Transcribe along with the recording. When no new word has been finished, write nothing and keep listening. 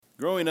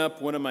Growing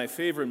up, one of my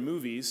favorite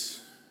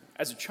movies,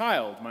 as a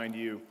child, mind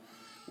you,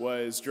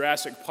 was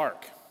Jurassic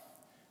Park.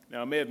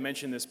 Now, I may have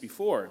mentioned this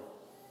before,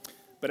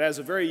 but as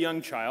a very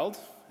young child,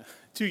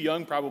 too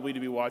young probably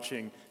to be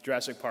watching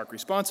Jurassic Park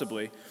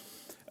responsibly,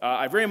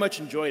 I very much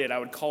enjoyed it. I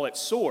would call it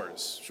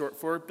SOARS, short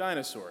for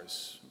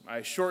dinosaurs.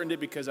 I shortened it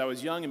because I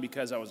was young and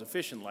because I was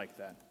efficient like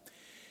that.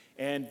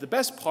 And the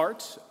best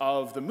part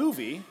of the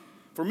movie,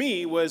 for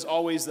me, was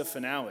always the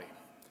finale.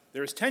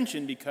 There was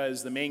tension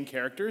because the main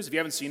characters, if you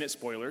haven't seen it,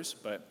 spoilers,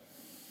 but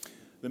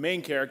the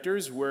main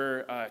characters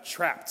were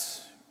trapped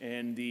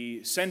in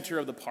the center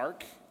of the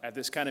park at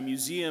this kind of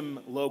museum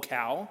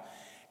locale,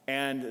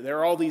 and there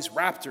are all these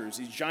raptors,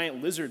 these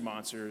giant lizard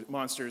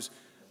monsters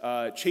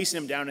chasing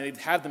them down, and they'd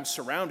have them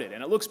surrounded.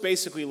 And it looks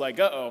basically like,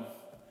 uh-oh,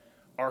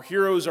 our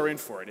heroes are in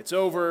for it. It's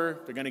over.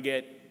 They're gonna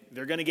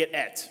get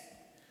et.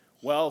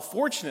 Well,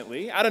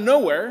 fortunately, out of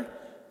nowhere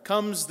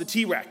comes the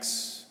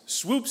T-Rex,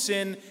 swoops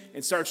in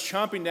and starts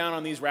chomping down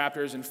on these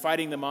raptors and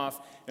fighting them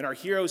off, and our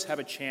heroes have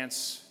a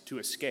chance to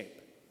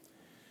escape.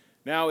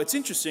 Now, it's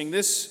interesting,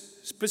 this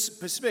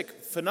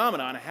specific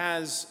phenomenon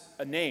has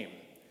a name.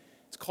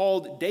 It's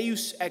called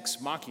Deus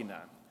ex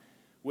machina,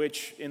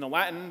 which in the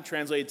Latin,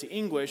 translated to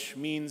English,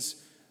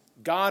 means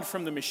God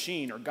from the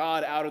machine, or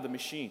God out of the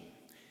machine.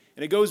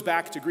 And it goes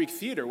back to Greek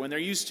theater, when there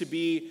used to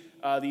be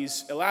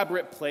these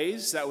elaborate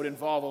plays that would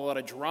involve a lot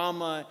of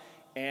drama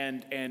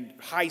and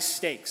high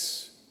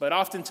stakes. But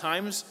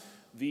oftentimes,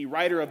 the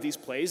writer of these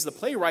plays, the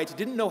playwright,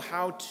 didn't know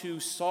how to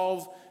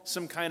solve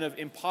some kind of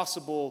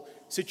impossible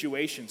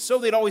situation. So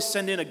they'd always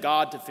send in a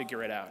god to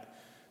figure it out.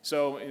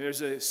 So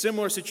there's a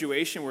similar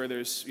situation where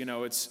there's,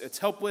 it's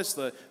helpless,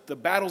 the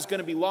battle's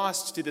going to be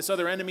lost to this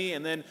other enemy,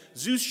 and then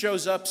Zeus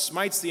shows up,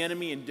 smites the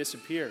enemy, and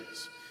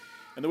disappears.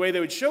 And the way they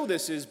would show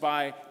this is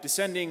by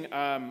descending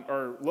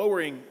or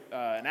lowering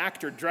an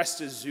actor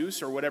dressed as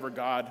Zeus or whatever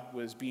god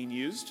was being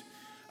used,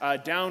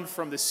 down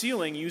from the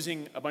ceiling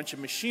using a bunch of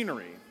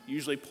machinery,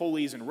 usually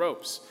pulleys and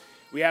ropes.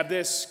 We have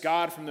this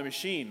God from the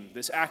machine,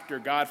 this actor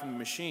God from the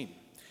machine.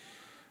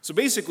 So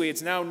basically,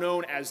 it's now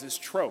known as this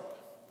trope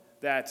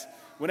that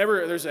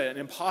whenever there's an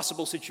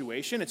impossible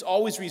situation, it's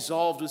always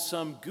resolved with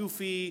some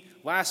goofy,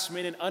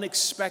 last-minute,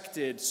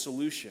 unexpected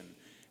solution.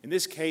 In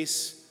this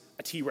case,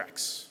 a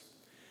T-Rex.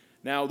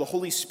 Now, the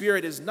Holy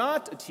Spirit is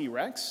not a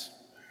T-Rex,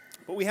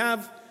 but we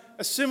have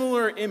a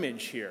similar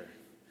image here.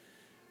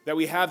 That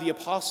we have the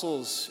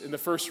apostles in the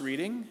first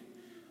reading,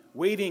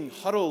 waiting,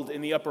 huddled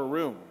in the upper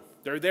room.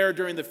 They're there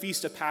during the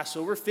Feast of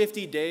Passover,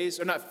 50 days,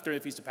 or not during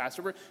the Feast of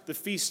Passover, the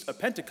Feast of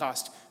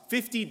Pentecost,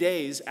 50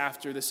 days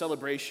after the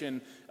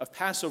celebration of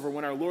Passover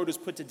when our Lord was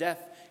put to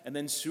death and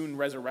then soon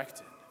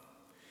resurrected.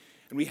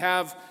 And we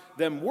have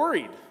them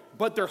worried,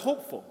 but they're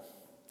hopeful.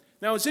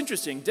 Now it's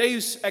interesting,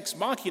 Deus ex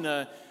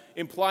machina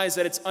implies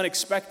that it's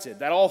unexpected,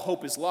 that all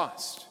hope is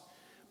lost.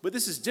 But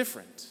this is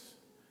different.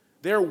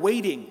 They're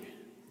waiting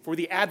for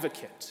the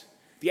advocate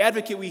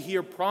we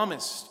hear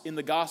promised in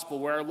the gospel,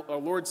 where our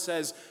Lord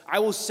says, I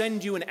will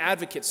send you an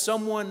advocate,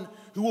 someone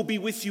who will be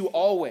with you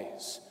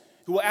always,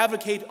 who will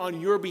advocate on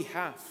your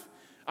behalf.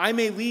 I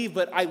may leave,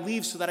 but I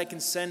leave so that I can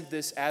send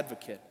this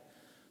advocate.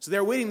 So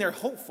they're waiting, they're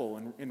hopeful.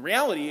 And in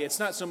reality, it's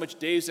not so much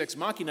Deus ex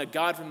machina,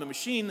 God from the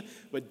machine,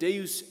 but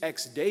Deus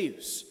ex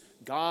Deus,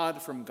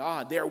 God from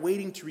God. They are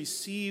waiting to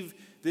receive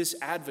this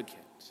advocate.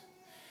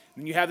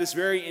 And you have this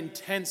very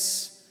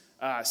intense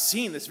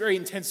scene, this very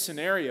intense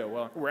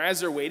scenario, where as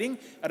they're waiting,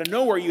 out of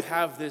nowhere you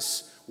have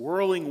this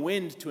whirling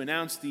wind to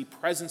announce the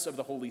presence of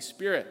the Holy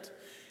Spirit.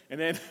 And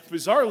then,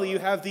 bizarrely, you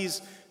have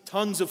these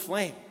tongues of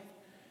flame.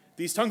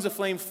 These tongues of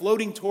flame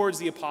floating towards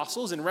the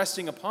apostles and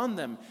resting upon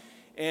them.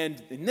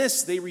 And in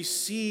this, they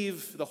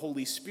receive the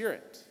Holy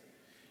Spirit.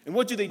 And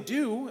what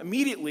do?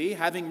 Immediately,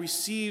 having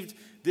received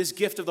this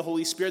gift of the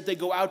Holy Spirit, they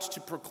go out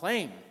to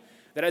proclaim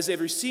that as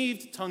they've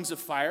received tongues of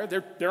fire,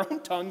 their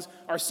own tongues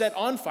are set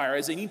on fire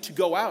as they need to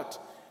go out.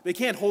 They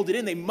can't hold it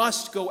in. They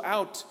must go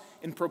out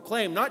and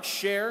proclaim, not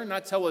share,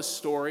 not tell a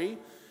story,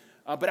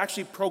 but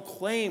actually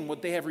proclaim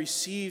what they have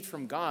received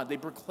from God. They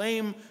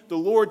proclaim the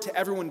Lord to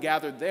everyone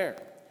gathered there.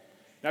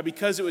 Now,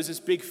 because it was this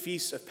big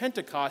feast of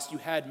Pentecost, you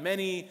had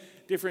many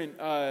different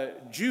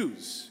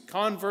Jews,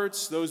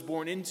 converts, those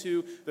born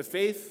into the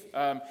faith,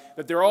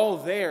 that they're all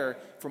there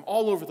from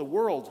all over the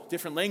world,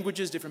 different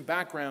languages, different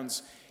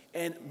backgrounds.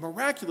 And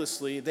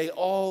miraculously, they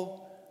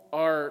all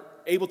are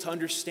able to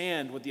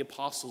understand what the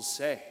apostles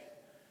say.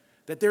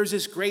 That there's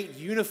this great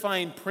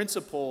unifying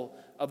principle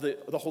of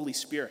the Holy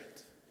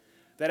Spirit.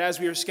 That as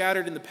we are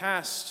scattered in the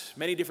past,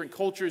 many different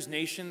cultures,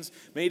 nations,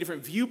 many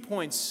different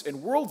viewpoints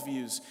and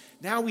worldviews,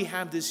 now we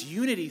have this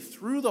unity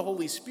through the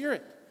Holy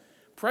Spirit,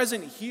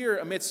 present here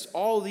amidst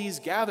all these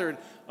gathered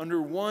under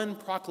one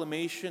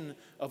proclamation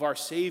of our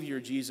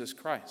Savior, Jesus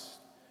Christ.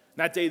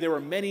 That day there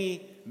were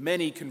many,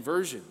 many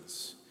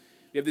conversions.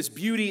 We have this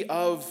beauty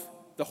of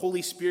the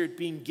Holy Spirit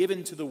being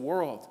given to the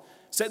world,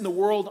 setting the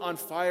world on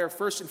fire,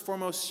 first and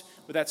foremost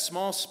with that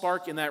small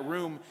spark in that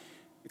room,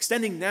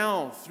 extending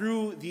now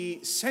through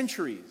the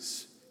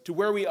centuries to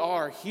where we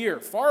are here,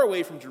 far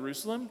away from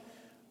Jerusalem,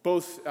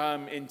 both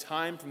in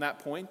time from that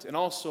point and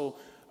also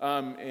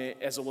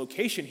as a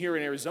location here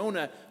in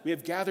Arizona, we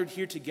have gathered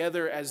here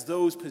together as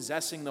those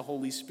possessing the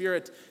Holy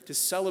Spirit to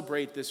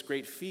celebrate this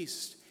great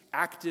feast,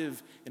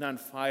 active and on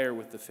fire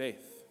with the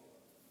faith.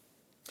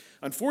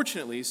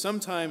 Unfortunately,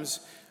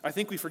 sometimes I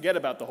think we forget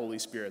about the Holy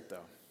Spirit,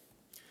 though.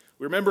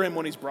 We remember him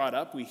when he's brought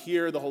up. We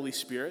hear the Holy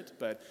Spirit,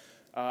 but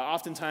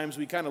oftentimes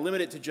we kind of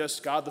limit it to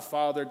just God the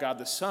Father, God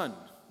the Son.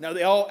 Now,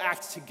 they all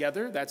act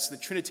together. That's the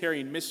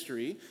Trinitarian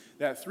mystery,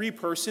 that three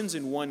persons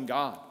in one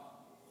God.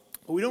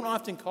 But we don't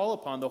often call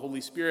upon the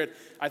Holy Spirit,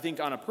 I think,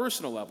 on a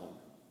personal level.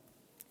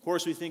 Of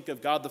course, we think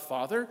of God the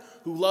Father,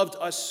 who loved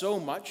us so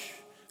much,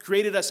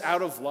 created us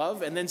out of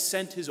love, and then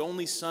sent his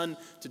only Son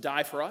to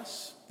die for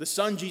us. The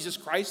Son, Jesus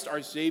Christ,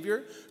 our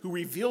Savior, who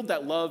revealed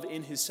that love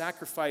in his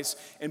sacrifice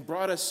and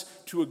brought us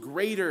to a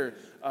greater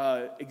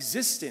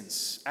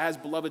existence as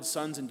beloved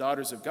sons and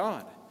daughters of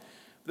God.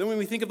 Then when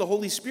we think of the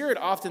Holy Spirit,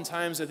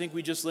 oftentimes I think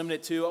we just limit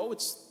it to,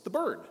 it's the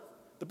bird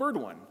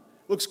one.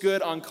 Looks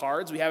good on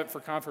cards. We have it for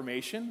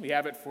confirmation. We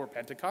have it for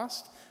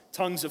Pentecost,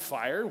 tongues of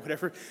fire,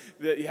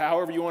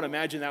 however you want to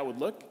imagine that would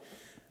look.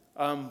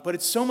 But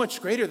it's so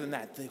much greater than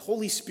that. The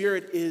Holy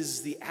Spirit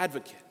is the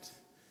advocate,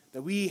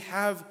 that we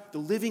have the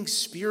living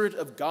Spirit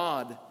of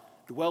God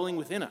dwelling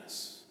within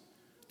us.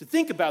 To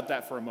think about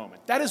that for a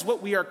moment. That is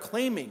what we are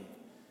claiming.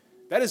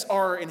 That is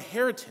our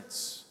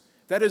inheritance.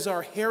 That is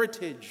our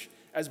heritage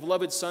as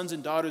beloved sons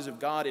and daughters of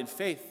God in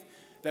faith.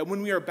 That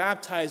when we are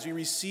baptized, we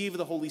receive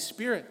the Holy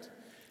Spirit.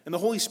 And the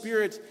Holy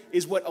Spirit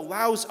is what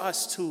allows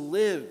us to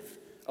live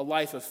a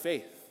life of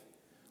faith.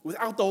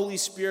 Without the Holy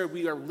Spirit,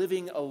 we are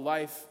living a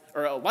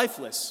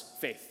lifeless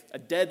faith, a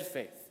dead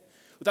faith.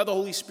 Without the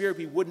Holy Spirit,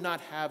 we would not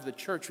have the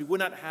church. We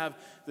would not have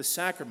the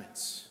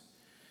sacraments.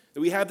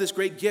 That we have this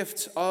great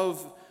gift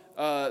of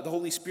the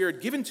Holy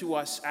Spirit given to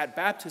us at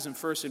baptism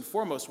first and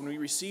foremost when we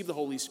receive the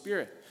Holy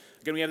Spirit.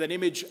 Again, we have that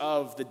image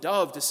of the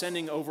dove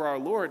descending over our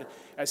Lord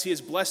as he has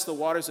blessed the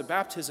waters of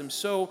baptism.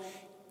 So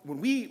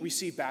when we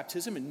receive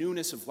baptism and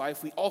newness of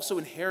life, we also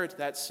inherit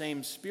that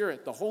same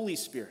Spirit, the Holy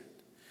Spirit,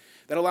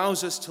 that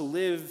allows us to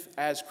live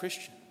as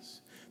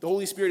Christians. The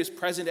Holy Spirit is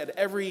present at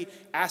every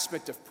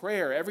aspect of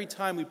prayer. Every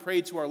time we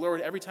pray to our Lord,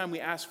 every time we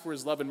ask for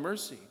his love and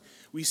mercy.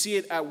 We see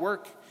it at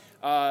work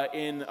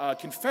in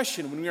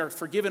confession. When we are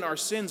forgiven our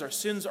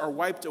sins are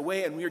wiped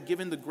away, and we are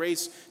given the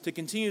grace to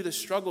continue to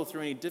struggle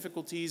through any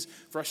difficulties,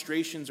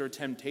 frustrations, or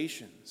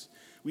temptations.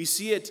 We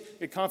see it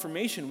at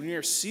confirmation when we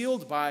are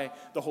sealed by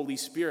the Holy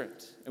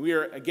Spirit. And we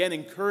are, again,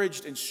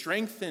 encouraged and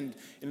strengthened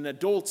in an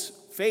adult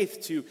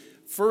faith to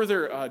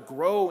further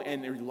grow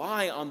and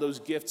rely on those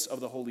gifts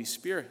of the Holy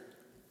Spirit.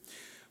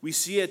 We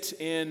see it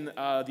in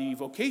the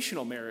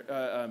vocational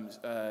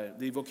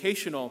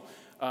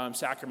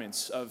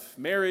sacraments of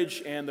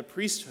marriage and the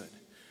priesthood.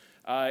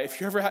 If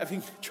you're ever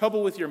having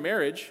trouble with your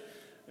marriage,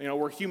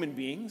 we're human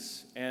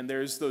beings, and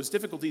there's those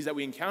difficulties that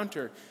we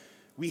encounter.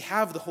 We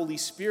have the Holy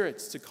Spirit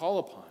to call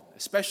upon,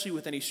 especially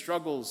with any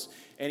struggles,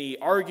 any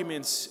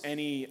arguments,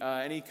 any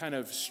kind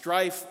of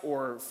strife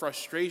or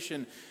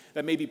frustration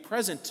that may be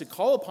present, to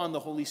call upon the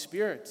Holy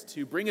Spirit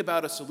to bring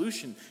about a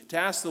solution, to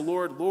ask the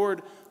Lord,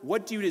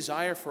 what do you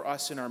desire for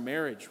us in our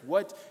marriage?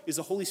 What is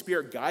the Holy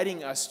Spirit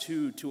guiding us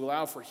to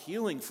allow for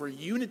healing, for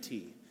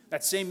unity?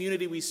 That same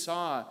unity we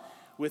saw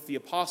with the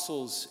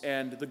apostles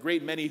and the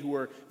great many who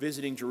were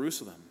visiting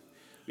Jerusalem.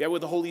 We have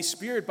with the Holy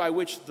Spirit by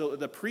which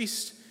the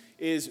priest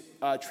is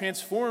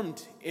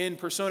transformed in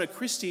persona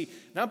Christi,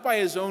 not by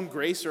his own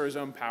grace or his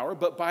own power,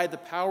 but by the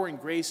power and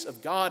grace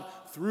of God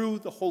through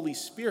the Holy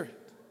Spirit.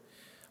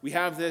 We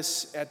have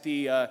this at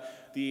the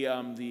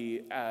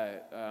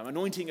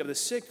anointing of the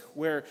sick,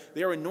 where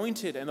they are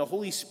anointed and the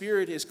Holy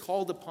Spirit is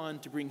called upon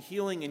to bring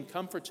healing and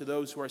comfort to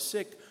those who are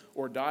sick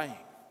or dying.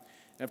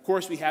 And of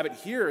course, we have it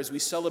here as we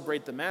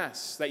celebrate the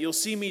Mass, that you'll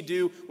see me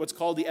do what's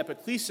called the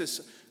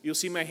epiclesis. You'll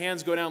see my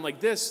hands go down like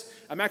this.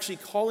 I'm actually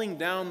calling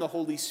down the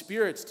Holy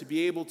Spirit to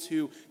be able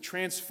to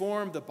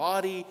transform the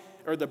body,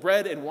 or the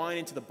bread and wine,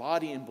 into the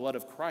body and blood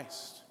of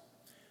Christ.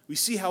 We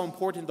see how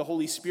important the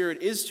Holy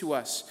Spirit is to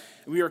us.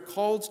 And we are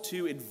called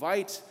to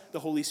invite the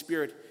Holy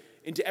Spirit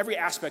into every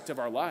aspect of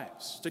our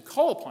lives, to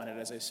call upon it,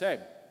 as I say.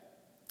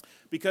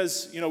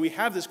 Because, we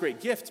have this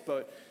great gift,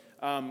 but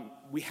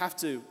we have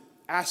to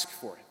ask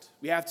for it.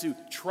 We have to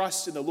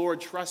trust in the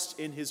Lord, trust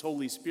in his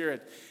Holy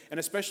Spirit, and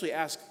especially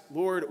ask,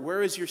 Lord,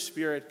 where is your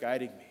Spirit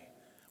guiding me?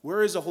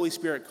 Where is the Holy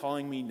Spirit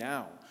calling me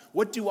now?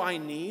 What do I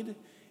need?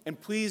 And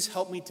please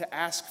help me to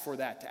ask for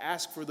that, to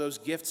ask for those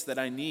gifts that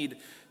I need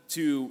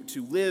to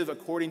live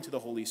according to the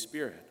Holy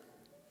Spirit.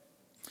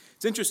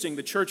 It's interesting,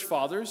 the church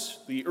fathers,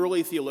 the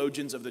early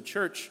theologians of the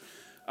church,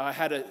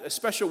 had a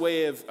special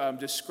way of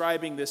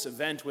describing this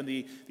event when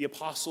the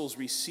apostles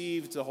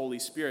received the Holy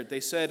Spirit.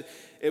 They said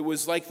it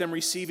was like them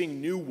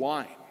receiving new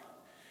wine,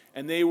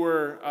 and they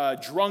were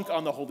drunk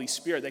on the Holy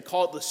Spirit. They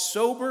call it the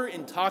sober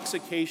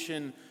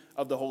intoxication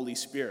of the Holy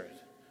Spirit,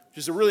 which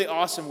is a really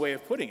awesome way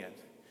of putting it.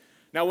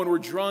 Now, when we're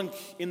drunk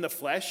in the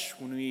flesh,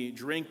 when we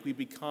drink, we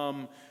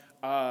become,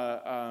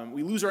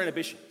 we lose our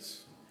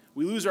inhibitions.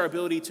 We lose our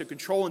ability to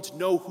control and to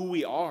know who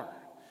we are.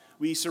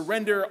 We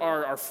surrender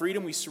our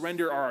freedom, we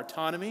surrender our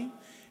autonomy,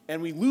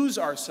 And we lose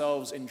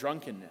ourselves in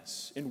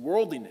drunkenness, in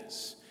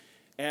worldliness.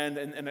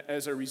 And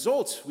as a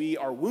result, we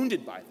are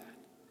wounded by that.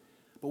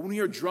 But when we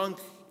are drunk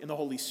in the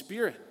Holy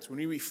Spirit, when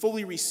we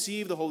fully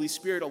receive the Holy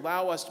Spirit,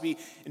 allow us to be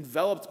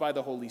enveloped by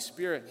the Holy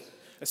Spirit,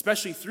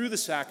 especially through the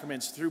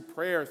sacraments, through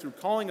prayer, through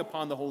calling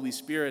upon the Holy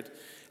Spirit,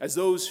 as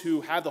those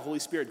who have the Holy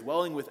Spirit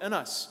dwelling within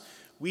us,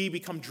 we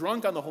become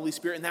drunk on the Holy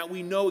Spirit in that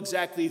we know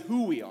exactly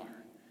who we are.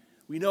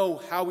 We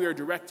know how we are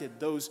directed.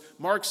 Those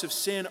marks of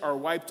sin are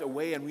wiped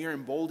away, and we are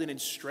emboldened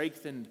and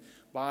strengthened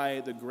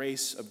by the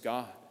grace of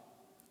God.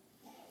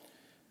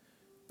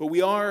 But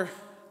we are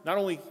not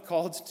only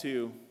called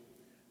to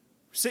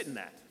sit in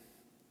that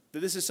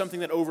this is something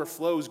that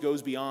overflows,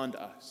 goes beyond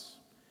us.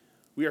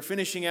 We are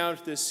finishing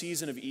out this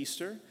season of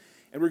Easter,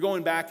 and we're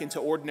going back into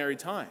ordinary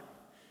time.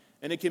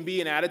 And it can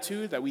be an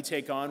attitude that we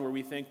take on where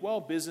we think, well,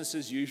 business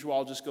as usual,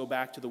 I'll just go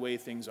back to the way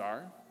things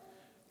are.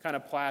 Kind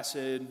of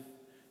placid,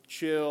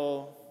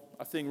 chill,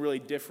 nothing really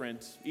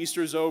different.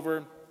 Easter's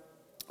over.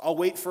 I'll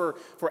wait for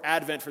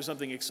Advent for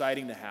something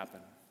exciting to happen.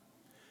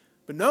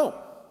 But no,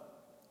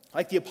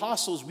 like the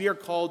apostles, we are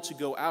called to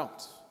go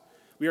out.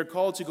 We are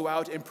called to go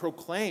out and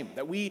proclaim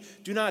that we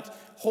do not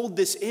hold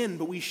this in,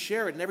 but we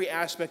share it in every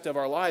aspect of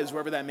our lives,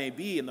 wherever that may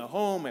be, in the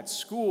home, at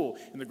school,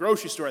 in the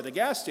grocery store, at the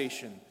gas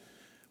station,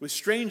 with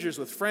strangers,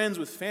 with friends,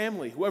 with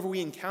family, whoever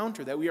we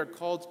encounter, that we are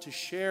called to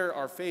share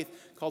our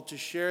faith, called to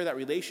share that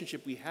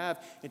relationship we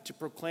have, and to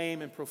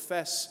proclaim and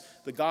profess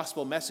the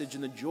gospel message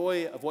and the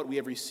joy of what we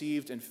have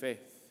received in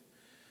faith.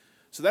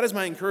 So that is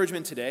my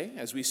encouragement today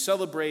as we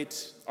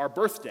celebrate our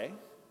birthday,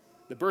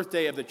 the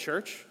birthday of the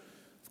church.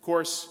 Of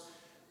course,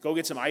 go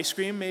get some ice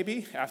cream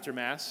maybe after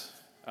Mass,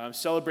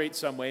 celebrate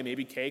some way,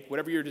 maybe cake,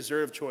 whatever your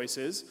deserved choice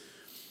is.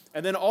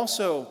 And then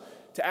also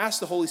to ask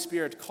the Holy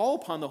Spirit, call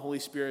upon the Holy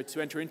Spirit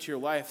to enter into your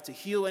life, to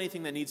heal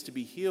anything that needs to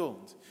be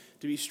healed,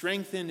 to be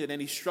strengthened in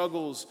any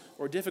struggles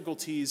or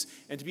difficulties,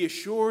 and to be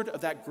assured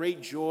of that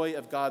great joy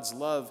of God's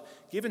love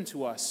given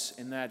to us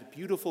in that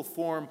beautiful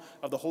form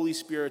of the Holy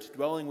Spirit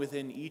dwelling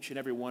within each and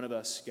every one of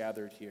us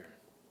gathered here.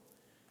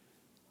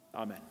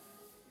 Amen.